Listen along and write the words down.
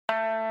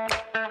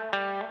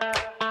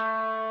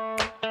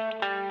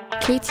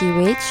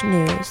KTUH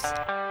News.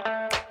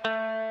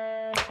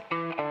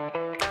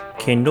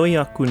 Ke noi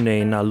aku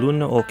nei nā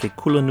luna o ke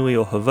kulanui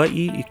o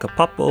Hawaii I ka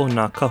papa o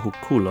nā kahu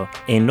kula,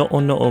 e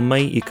no'o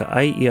mai I ka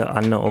ai ia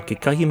ana o ke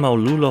kahi mau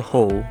lula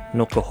hou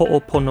no ka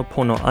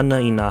ho'oponopono ana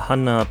I nā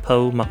hana a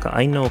pau ma ka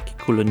aina o ke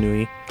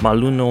kulanui ma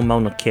luna o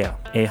Mauna Kea.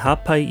 E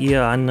hapai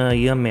ia ana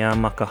ia mea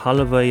ma ka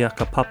halawai a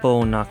ka papa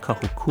o nā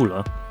kahu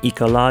kula I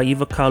ka lā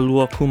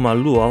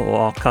 2.2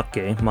 o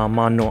Akake ma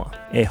Manoa.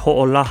 E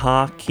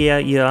ho'olaha kea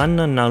ia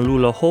ana nā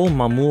lula hou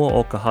ma mua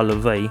o ka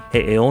halawai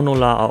he ono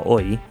la a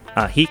oi,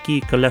 a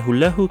hiki ka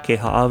lehulehu ke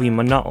haawi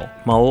manao,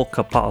 ma o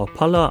ka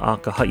pa'apala a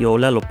ka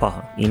haiolelo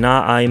paha. I nā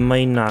ai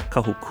mai nā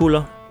kahu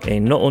kula, e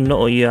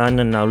no'o ia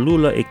ana nā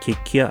lula e ke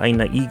kia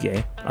aina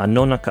ige, a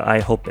nona ka ai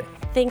hope.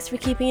 Thanks for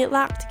keeping it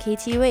locked to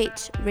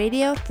KTUH,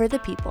 radio for the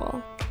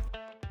people.